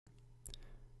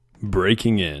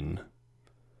Breaking in.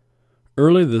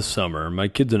 Early this summer, my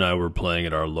kids and I were playing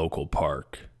at our local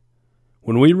park.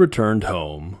 When we returned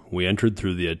home, we entered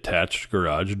through the attached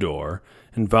garage door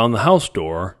and found the house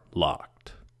door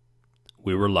locked.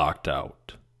 We were locked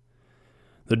out.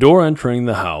 The door entering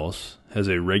the house has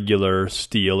a regular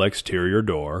steel exterior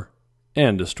door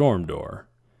and a storm door,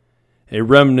 a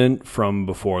remnant from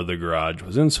before the garage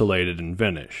was insulated and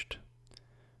finished.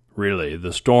 Really,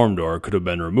 the storm door could have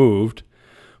been removed,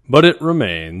 but it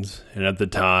remains, and at the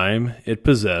time it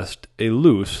possessed a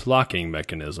loose locking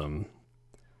mechanism.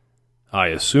 I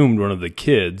assumed one of the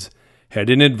kids had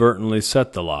inadvertently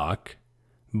set the lock,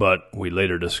 but we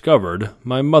later discovered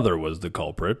my mother was the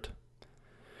culprit.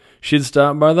 She had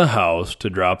stopped by the house to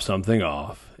drop something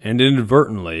off and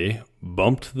inadvertently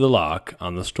bumped the lock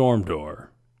on the storm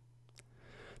door.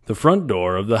 The front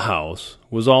door of the house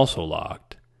was also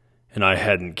locked, and I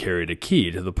hadn't carried a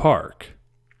key to the park.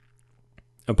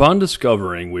 Upon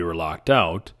discovering we were locked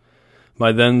out,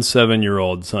 my then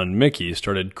 7-year-old son Mickey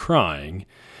started crying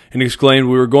and exclaimed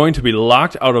we were going to be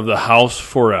locked out of the house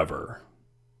forever.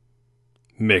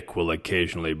 Mick will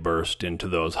occasionally burst into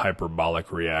those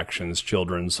hyperbolic reactions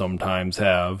children sometimes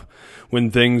have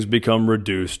when things become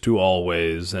reduced to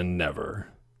always and never.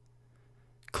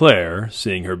 Claire,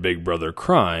 seeing her big brother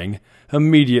crying,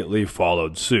 immediately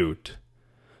followed suit.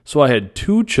 So I had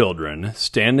 2 children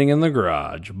standing in the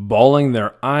garage, bawling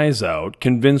their eyes out,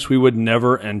 convinced we would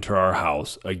never enter our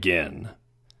house again.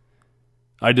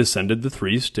 I descended the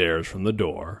 3 stairs from the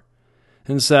door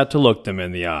and sat to look them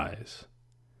in the eyes.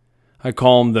 I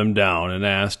calmed them down and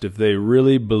asked if they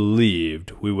really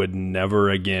believed we would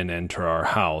never again enter our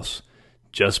house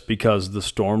just because the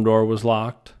storm door was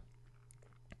locked.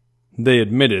 They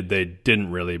admitted they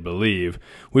didn't really believe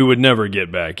we would never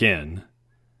get back in.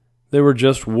 They were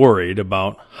just worried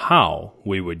about how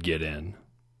we would get in.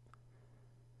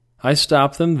 I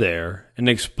stopped them there and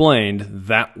explained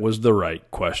that was the right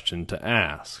question to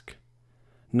ask.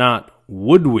 Not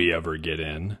would we ever get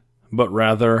in, but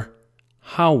rather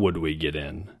how would we get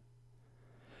in?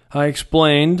 I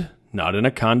explained, not in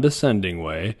a condescending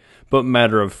way, but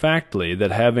matter-of-factly,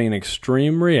 that having an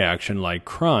extreme reaction like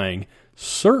crying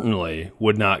certainly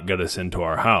would not get us into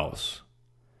our house.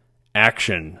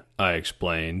 Action, I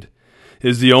explained,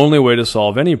 is the only way to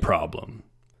solve any problem.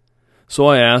 So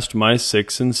I asked my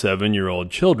 6- and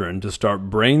 7-year-old children to start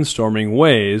brainstorming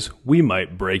ways we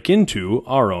might break into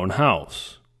our own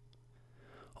house.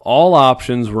 All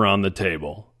options were on the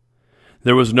table.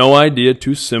 There was no idea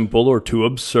too simple or too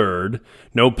absurd,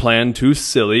 no plan too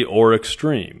silly or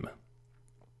extreme.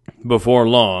 Before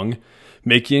long,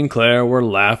 Mickey and Claire were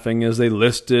laughing as they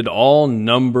listed all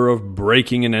number of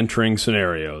breaking and entering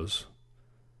scenarios.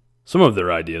 Some of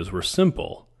their ideas were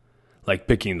simple, like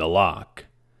picking the lock,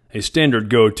 a standard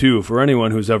go-to for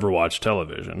anyone who's ever watched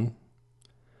television.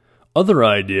 Other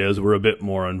ideas were a bit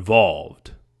more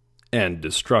involved and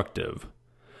destructive.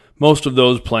 Most of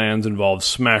those plans involved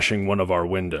smashing one of our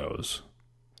windows.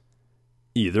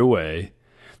 Either way,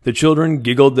 the children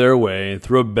giggled their way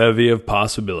through a bevy of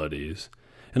possibilities,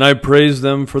 and I praised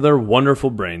them for their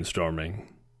wonderful brainstorming.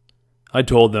 I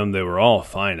told them they were all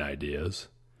fine ideas,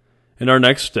 and our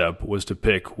next step was to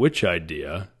pick which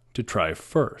idea to try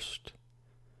first.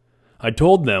 I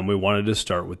told them we wanted to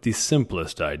start with the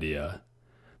simplest idea,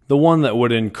 the one that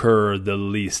would incur the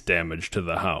least damage to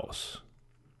the house.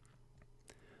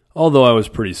 Although I was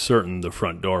pretty certain the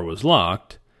front door was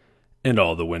locked, and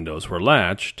all the windows were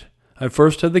latched, I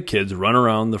first had the kids run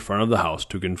around the front of the house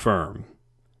to confirm.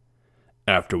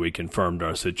 After we confirmed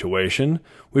our situation,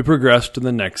 we progressed to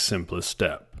the next simplest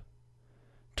step.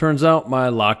 Turns out my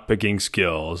lock-picking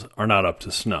skills are not up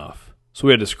to snuff, so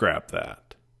we had to scrap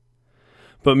that.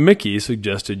 But Mickey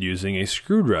suggested using a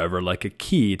screwdriver like a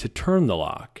key to turn the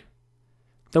lock.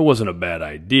 That wasn't a bad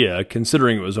idea,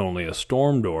 considering it was only a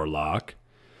storm door lock,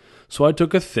 so I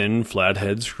took a thin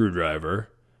flathead screwdriver,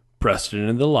 pressed it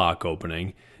into the lock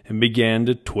opening, and began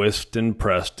to twist and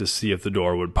press to see if the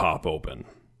door would pop open.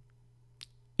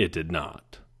 It did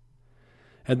not.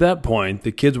 At that point,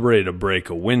 the kids were ready to break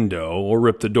a window or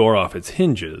rip the door off its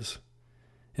hinges.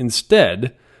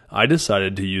 Instead, I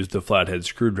decided to use the flathead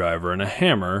screwdriver and a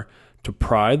hammer to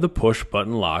pry the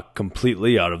push-button lock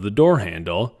completely out of the door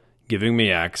handle, giving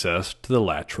me access to the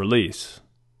latch release.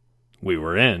 We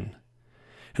were in.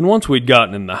 And once we'd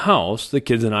gotten in the house, the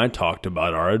kids and I talked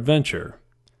about our adventure.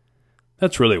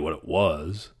 That's really what it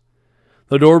was.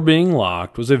 The door being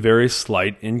locked was a very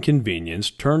slight inconvenience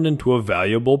turned into a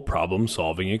valuable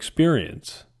problem-solving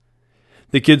experience.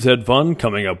 The kids had fun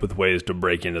coming up with ways to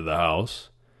break into the house,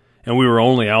 and we were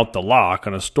only out the lock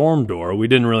on a storm door we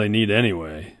didn't really need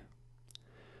anyway.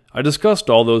 I discussed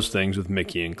all those things with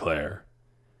Mickey and Claire.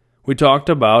 We talked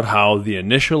about how the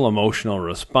initial emotional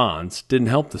response didn't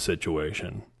help the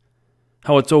situation,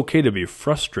 how it's okay to be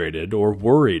frustrated or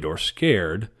worried or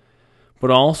scared,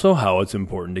 but also how it's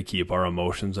important to keep our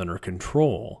emotions under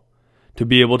control, to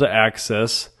be able to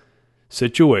access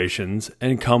situations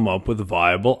and come up with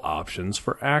viable options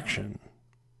for action.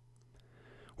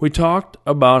 We talked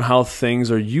about how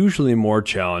things are usually more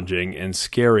challenging and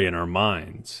scary in our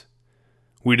minds.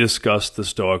 We discussed the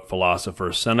Stoic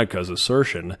philosopher Seneca's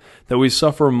assertion that we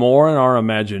suffer more in our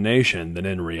imagination than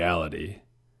in reality.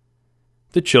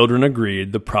 The children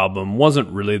agreed the problem wasn't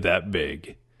really that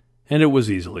big, and it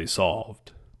was easily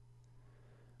solved.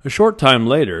 A short time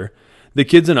later, the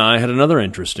kids and I had another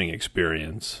interesting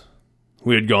experience.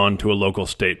 We had gone to a local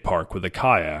state park with a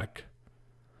kayak.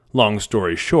 Long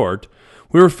story short,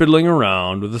 we were fiddling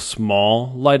around with a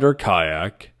small, lighter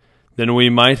kayak than we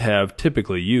might have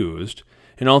typically used,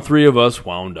 and all three of us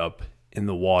wound up in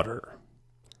the water.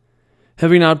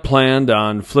 Having not planned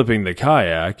on flipping the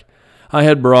kayak, I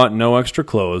had brought no extra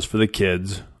clothes for the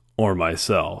kids or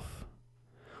myself.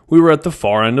 We were at the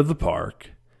far end of the park,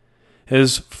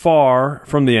 as far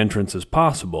from the entrance as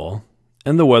possible,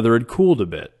 and the weather had cooled a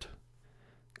bit.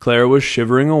 Claire was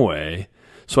shivering away,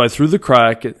 so I threw the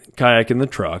kayak in the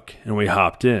truck and we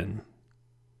hopped in.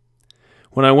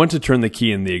 When I went to turn the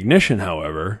key in the ignition,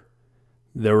 however,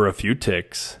 there were a few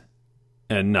ticks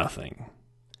and nothing.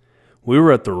 We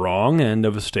were at the wrong end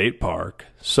of a state park,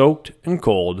 soaked and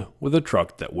cold, with a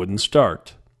truck that wouldn't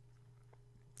start.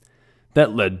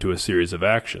 That led to a series of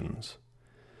actions.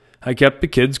 I kept the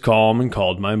kids calm and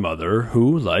called my mother,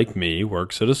 who, like me,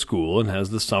 works at a school and has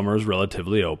the summers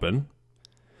relatively open.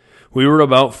 We were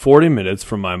about 40 minutes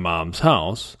from my mom's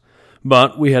house,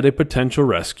 but we had a potential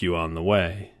rescue on the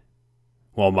way.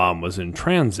 While Mom was in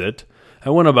transit, I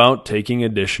went about taking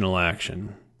additional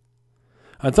action.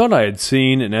 I thought I had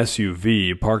seen an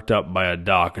SUV parked up by a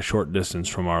dock a short distance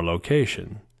from our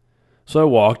location, so I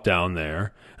walked down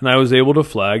there, and I was able to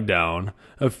flag down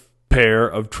a pair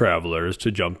of travelers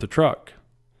to jump the truck.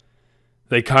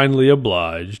 They kindly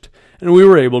obliged, and we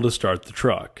were able to start the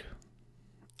truck.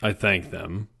 I thanked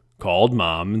them, called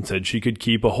Mom, and said she could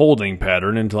keep a holding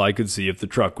pattern until I could see if the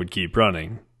truck would keep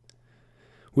running.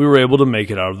 We were able to make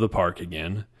it out of the park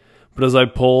again, but as I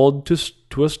pulled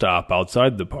to a stop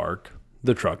outside the park,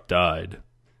 the truck died.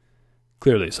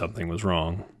 Clearly something was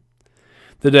wrong.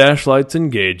 The dash lights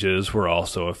and gauges were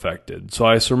also affected, so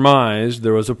I surmised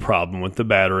there was a problem with the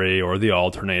battery or the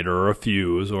alternator or a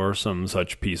fuse or some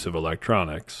such piece of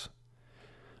electronics.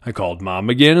 I called Mom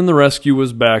again and the rescue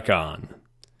was back on.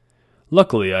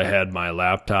 Luckily, I had my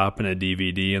laptop and a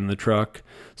DVD in the truck,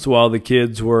 so while the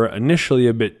kids were initially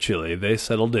a bit chilly, they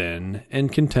settled in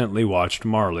and contently watched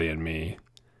Marley and me.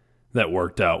 That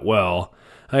worked out well.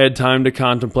 I had time to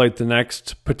contemplate the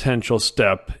next potential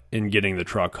step in getting the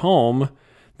truck home.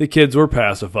 The kids were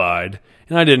pacified,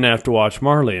 and I didn't have to watch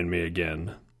Marley and me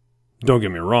again. Don't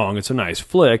get me wrong, it's a nice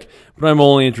flick, but I'm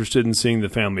only interested in seeing the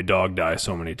family dog die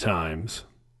so many times.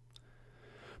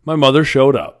 My mother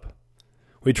showed up.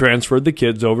 We transferred the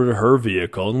kids over to her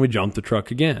vehicle and we jumped the truck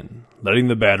again, letting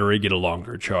the battery get a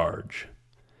longer charge.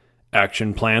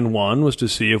 Action plan 1 was to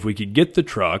see if we could get the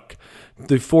truck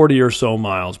the 40 or so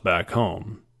miles back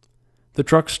home. The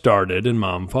truck started and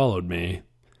Mom followed me.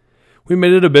 We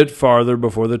made it a bit farther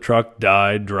before the truck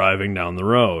died driving down the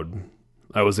road.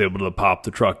 I was able to pop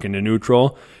the truck into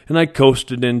neutral and I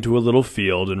coasted into a little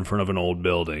field in front of an old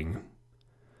building.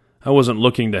 I wasn't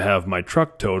looking to have my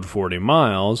truck towed 40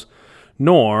 miles,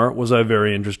 nor was I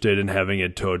very interested in having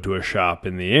it towed to a shop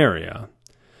in the area.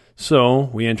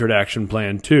 So we entered action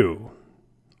plan 2.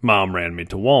 Mom ran me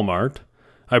to Walmart.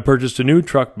 I purchased a new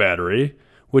truck battery,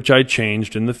 which I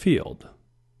changed in the field.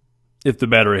 If the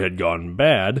battery had gone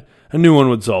bad, a new one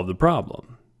would solve the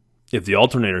problem. If the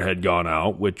alternator had gone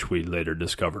out, which we later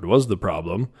discovered was the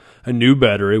problem, a new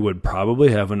battery would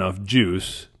probably have enough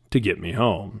juice to get me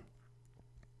home.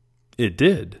 It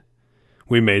did.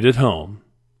 We made it home.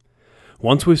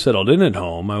 Once we settled in at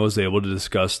home, I was able to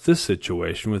discuss this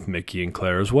situation with Mickey and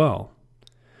Claire as well.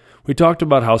 We talked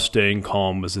about how staying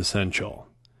calm was essential.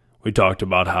 We talked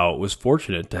about how it was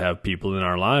fortunate to have people in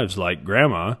our lives like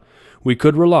Grandma we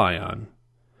could rely on,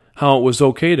 how it was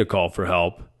okay to call for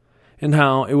help, and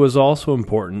how it was also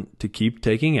important to keep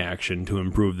taking action to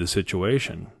improve the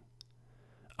situation.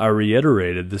 I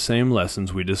reiterated the same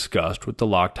lessons we discussed with the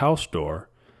locked house door,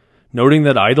 noting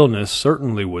that idleness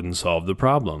certainly wouldn't solve the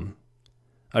problem.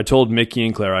 I told Mickey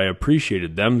and Claire I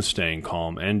appreciated them staying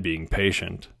calm and being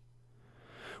patient.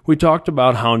 We talked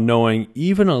about how knowing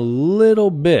even a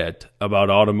little bit about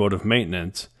automotive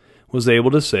maintenance was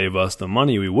able to save us the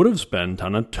money we would have spent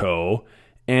on a tow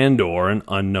and/or an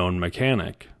unknown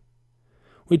mechanic.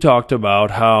 We talked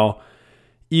about how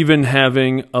even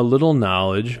having a little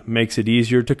knowledge makes it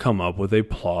easier to come up with a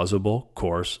plausible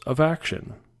course of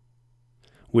action.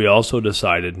 We also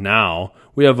decided now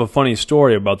we have a funny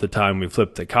story about the time we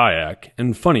flipped the kayak,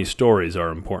 and funny stories are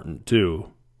important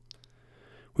too.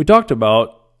 We talked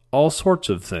about all sorts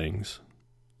of things.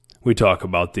 We talk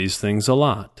about these things a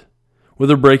lot.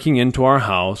 Whether breaking into our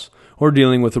house or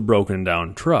dealing with a broken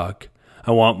down truck,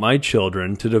 I want my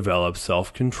children to develop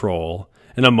self-control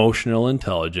and emotional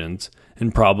intelligence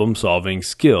and problem-solving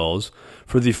skills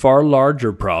for the far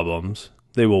larger problems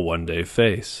they will one day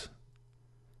face.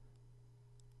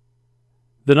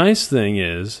 The nice thing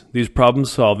is, these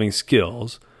problem-solving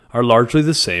skills are largely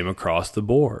the same across the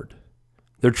board.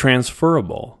 They're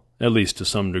transferable, at least to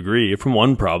some degree, from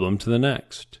one problem to the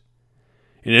next.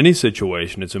 In any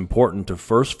situation, it's important to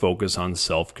first focus on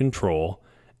self-control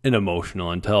and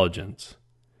emotional intelligence.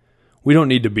 We don't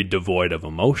need to be devoid of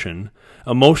emotion.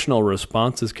 Emotional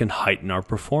responses can heighten our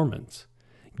performance,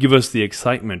 give us the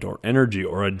excitement or energy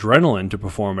or adrenaline to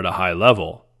perform at a high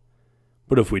level.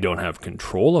 But if we don't have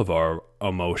control of our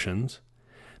emotions,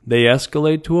 they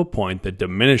escalate to a point that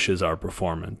diminishes our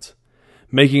performance,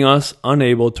 making us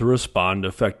unable to respond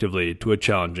effectively to a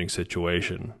challenging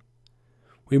situation.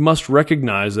 We must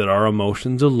recognize that our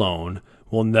emotions alone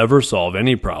will never solve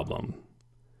any problem.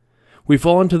 We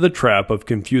fall into the trap of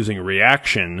confusing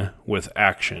reaction with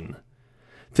action,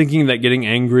 thinking that getting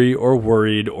angry or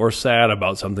worried or sad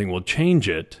about something will change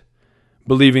it,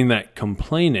 believing that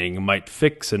complaining might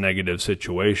fix a negative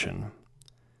situation.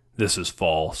 This is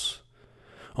false.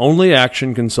 Only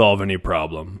action can solve any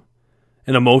problem.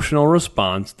 An emotional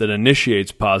response that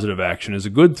initiates positive action is a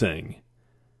good thing.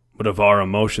 But if our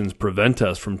emotions prevent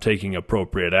us from taking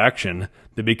appropriate action,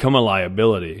 they become a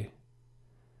liability.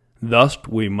 Thus,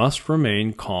 we must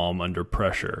remain calm under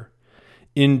pressure,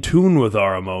 in tune with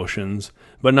our emotions,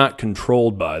 but not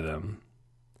controlled by them.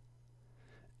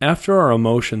 After our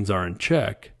emotions are in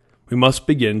check, we must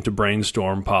begin to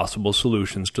brainstorm possible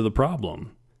solutions to the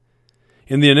problem.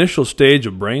 In the initial stage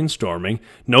of brainstorming,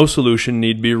 no solution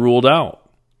need be ruled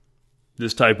out.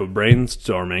 This type of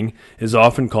brainstorming is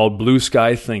often called blue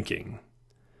sky thinking.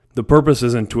 The purpose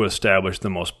isn't to establish the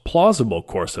most plausible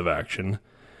course of action.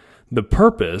 The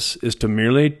purpose is to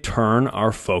merely turn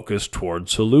our focus toward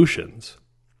solutions.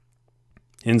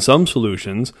 In some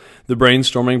solutions, the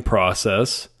brainstorming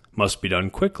process must be done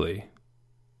quickly.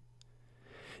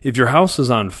 If your house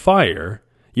is on fire,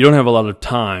 you don't have a lot of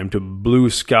time to blue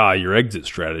sky your exit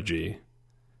strategy.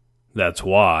 That's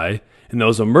why, in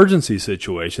those emergency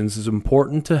situations, it's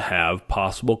important to have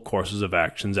possible courses of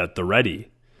actions at the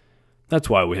ready. That's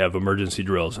why we have emergency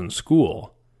drills in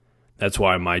school. That's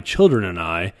why my children and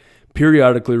I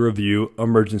periodically review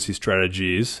emergency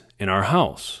strategies in our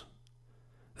house.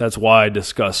 That's why I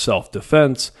discuss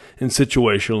self-defense and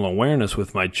situational awareness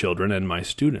with my children and my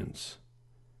students.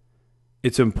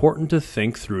 It's important to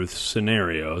think through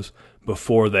scenarios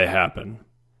before they happen,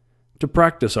 to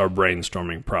practice our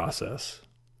brainstorming process.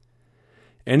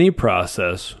 Any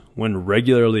process, when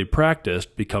regularly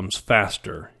practiced, becomes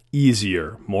faster,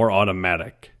 easier, more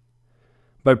automatic.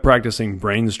 By practicing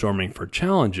brainstorming for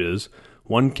challenges,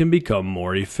 one can become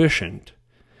more efficient,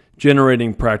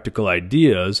 generating practical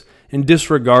ideas and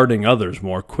disregarding others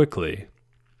more quickly.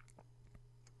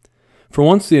 For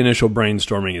once the initial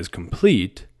brainstorming is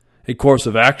complete, a course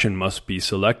of action must be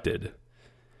selected.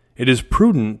 It is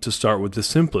prudent to start with the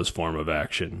simplest form of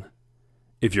action.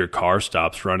 If your car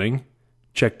stops running,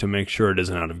 check to make sure it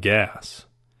isn't out of gas.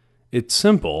 It's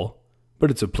simple,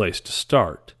 but it's a place to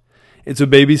start. It's a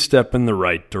baby step in the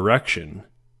right direction.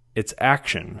 It's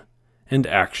action, and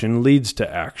action leads to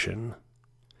action.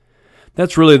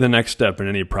 That's really the next step in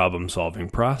any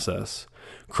problem-solving process,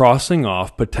 crossing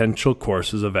off potential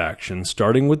courses of action,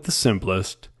 starting with the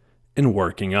simplest and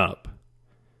working up.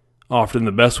 Often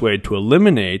the best way to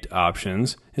eliminate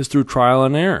options is through trial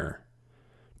and error.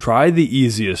 Try the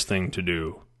easiest thing to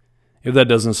do. If that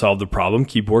doesn't solve the problem,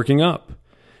 keep working up.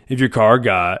 If your car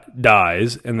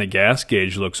dies and the gas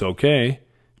gauge looks okay,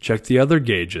 check the other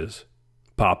gauges.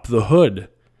 Pop the hood.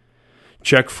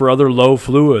 Check for other low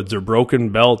fluids or broken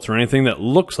belts or anything that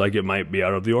looks like it might be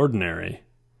out of the ordinary.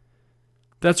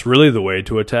 That's really the way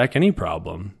to attack any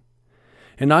problem.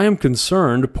 And I am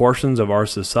concerned portions of our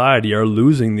society are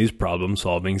losing these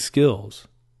problem-solving skills.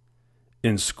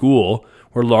 In school,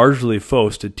 we're largely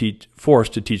forced to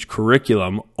teach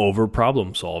curriculum over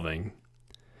problem-solving.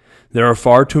 There are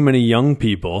far too many young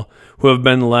people who have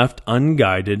been left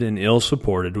unguided and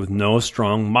ill-supported with no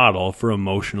strong model for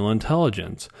emotional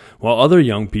intelligence, while other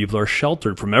young people are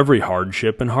sheltered from every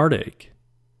hardship and heartache.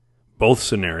 Both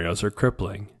scenarios are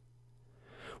crippling.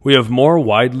 We have more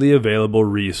widely available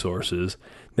resources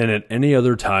than at any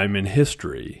other time in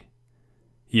history.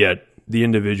 Yet, the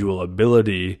individual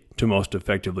ability to most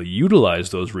effectively utilize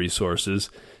those resources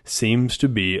seems to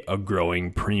be a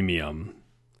growing premium.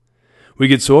 We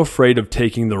get so afraid of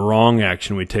taking the wrong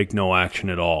action, we take no action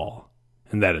at all,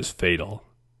 and that is fatal.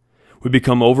 We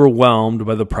become overwhelmed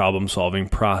by the problem-solving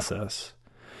process.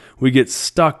 We get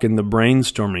stuck in the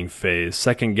brainstorming phase,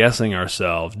 second-guessing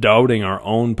ourselves, doubting our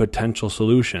own potential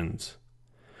solutions.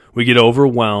 We get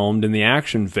overwhelmed in the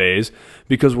action phase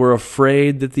because we're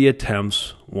afraid that the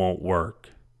attempts won't work.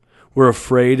 We're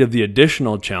afraid of the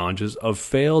additional challenges a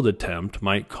failed attempt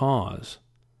might cause.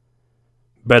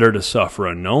 Better to suffer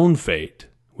a known fate,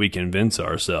 we convince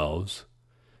ourselves.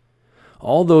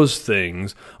 All those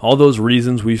things, all those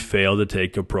reasons we fail to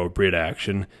take appropriate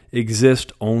action,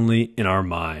 exist only in our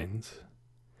minds.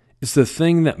 It's the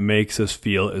thing that makes us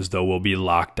feel as though we'll be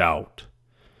locked out.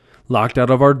 Locked out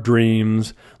of our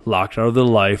dreams, locked out of the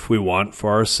life we want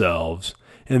for ourselves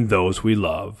and those we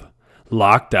love.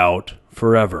 Locked out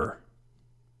forever.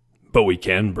 But we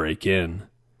can break in.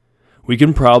 We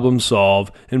can problem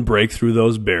solve and break through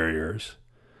those barriers.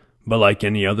 But like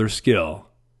any other skill,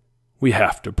 we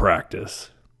have to practice.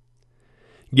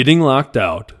 Getting locked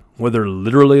out, whether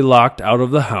literally locked out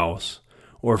of the house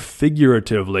or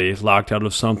figuratively locked out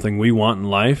of something we want in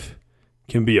life,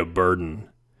 can be a burden,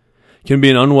 can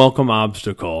be an unwelcome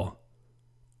obstacle,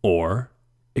 or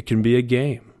it can be a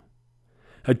game,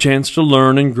 a chance to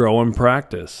learn and grow and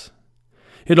practice.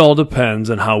 It all depends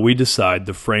on how we decide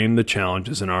to frame the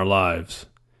challenges in our lives.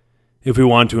 If we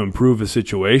want to improve a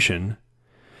situation,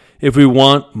 if we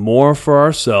want more for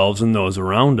ourselves and those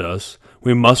around us,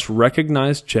 we must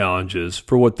recognize challenges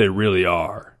for what they really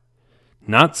are.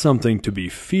 Not something to be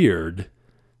feared,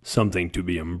 something to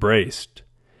be embraced.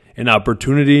 An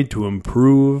opportunity to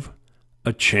improve,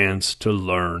 a chance to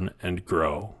learn and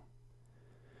grow.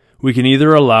 We can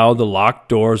either allow the locked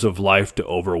doors of life to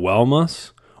overwhelm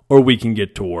us, or we can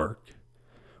get to work.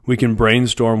 We can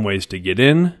brainstorm ways to get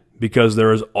in, because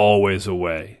there is always a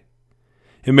way.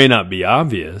 It may not be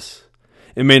obvious,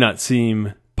 it may not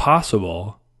seem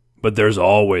possible, but there's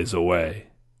always a way.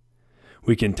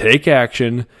 We can take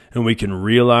action, and we can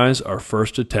realize our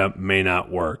first attempt may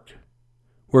not work.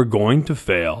 We're going to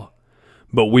fail,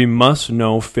 but we must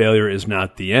know failure is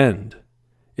not the end.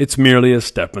 It's merely a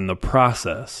step in the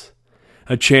process,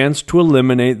 a chance to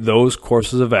eliminate those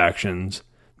courses of actions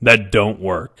that don't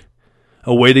work,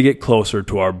 a way to get closer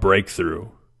to our breakthrough.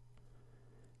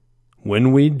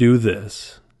 When we do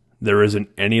this, there isn't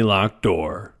any locked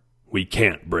door we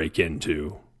can't break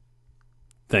into.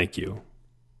 Thank you.